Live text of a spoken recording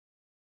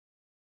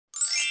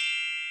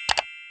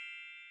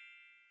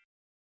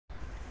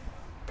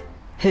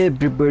Hey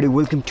everybody,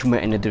 welcome to my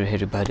another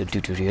howto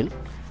tutorial.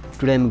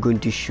 Today I'm going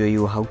to show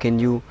you how can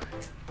you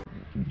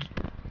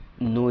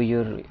know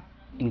your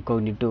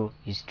incognito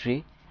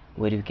history,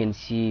 where you can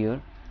see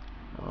your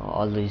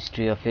all the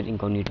history of your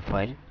incognito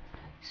file.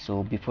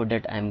 So before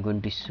that I'm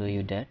going to show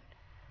you that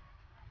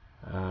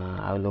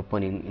I will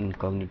open in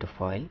incognito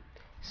file.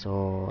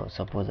 So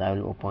suppose I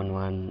will open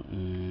one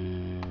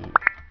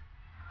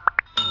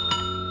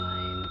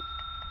online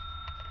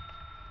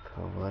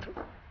cover,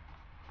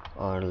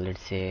 or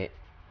let's say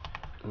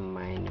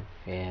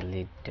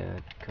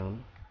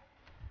mindvalid.com.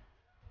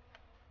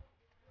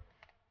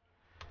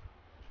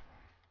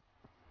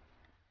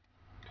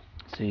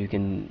 So you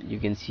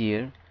can see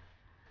here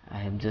I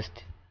have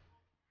just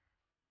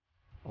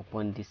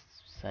opened this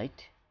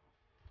site.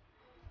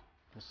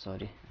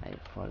 Sorry, I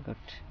forgot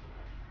to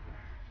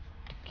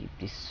keep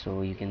this.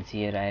 So you can see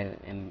here I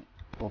am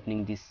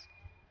opening this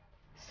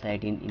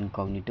site in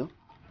incognito.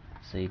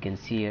 So you can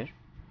see here.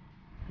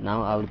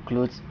 Now I will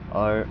close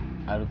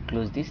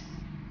this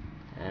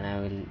and I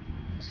will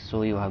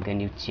show you how can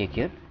you check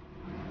here.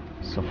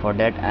 So for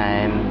that I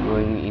am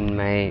going in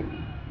my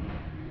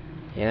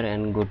here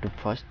and go to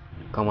first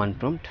command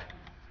prompt,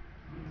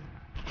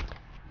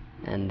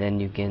 and then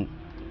you can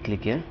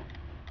click here,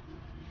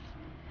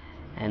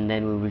 and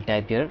then we will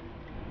type here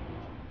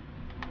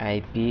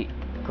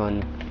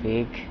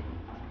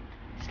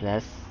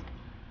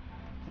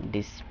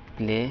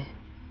ipconfig/display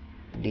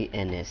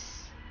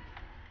DNS.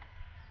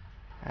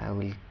 I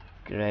will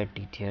write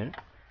it here,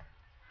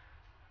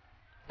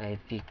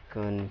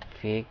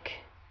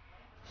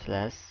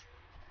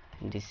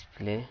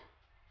 ipconfig/display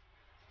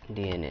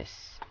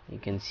DNS. You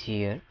can see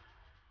here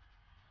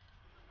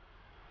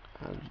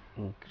I'll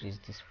increase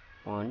this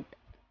font.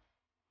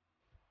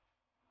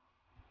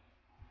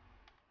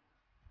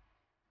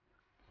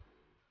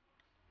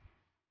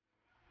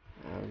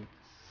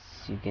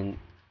 You can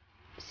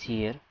see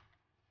here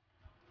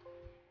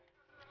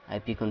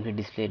ipconfig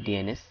display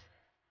DNS,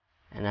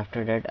 and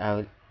after that I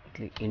will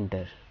click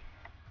enter.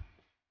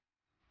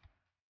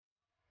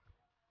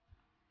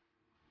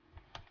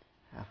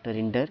 After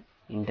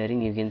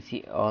entering you can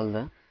see all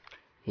the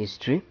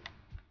history.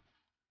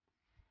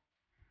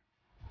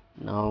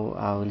 Now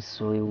I will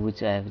show you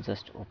which I have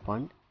just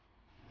opened.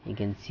 You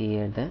can see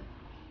here the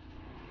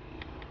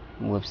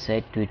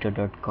website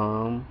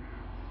twitter.com,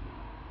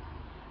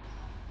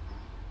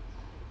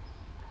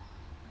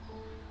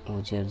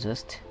 which I have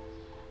just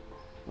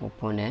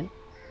opened, and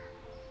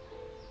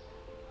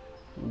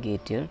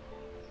get here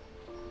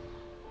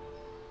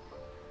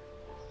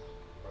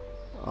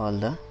all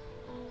the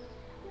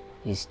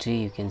history.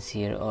 You can see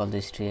here all the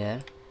history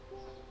are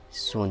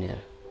shown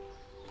here.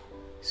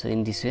 So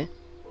in this way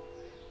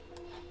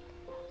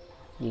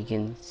you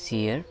can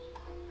see here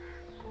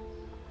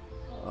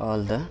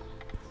all the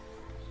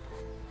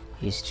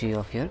history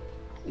of your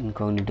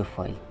incognito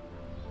file.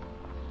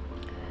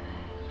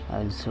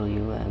 I'll show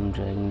you. I'm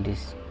drawing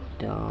this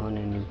down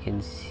and you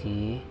can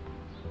see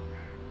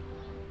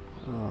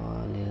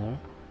all here.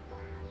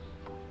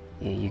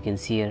 You can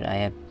see here I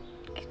have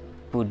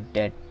put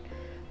that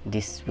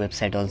this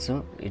website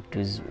also. It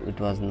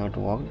was not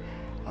worked.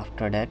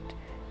 After that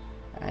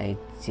I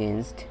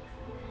changed,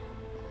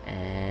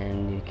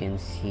 and you can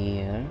see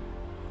here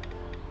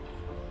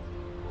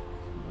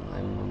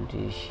I'm going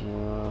to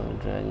show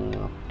dragging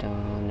up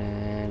down,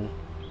 and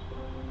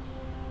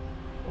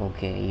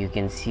okay, you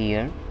can see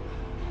here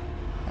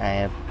I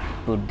have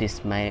put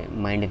this my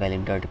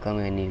mindvalid.com,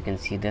 and you can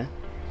see the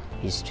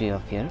history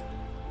of your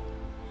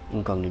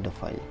incognito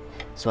file.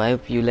 So I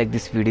hope you like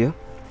this video.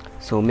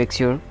 So make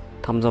sure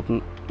thumbs up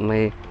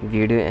my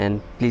video,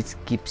 and please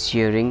keep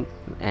sharing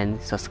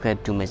and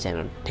subscribe to my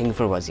channel. Thank you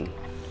for watching.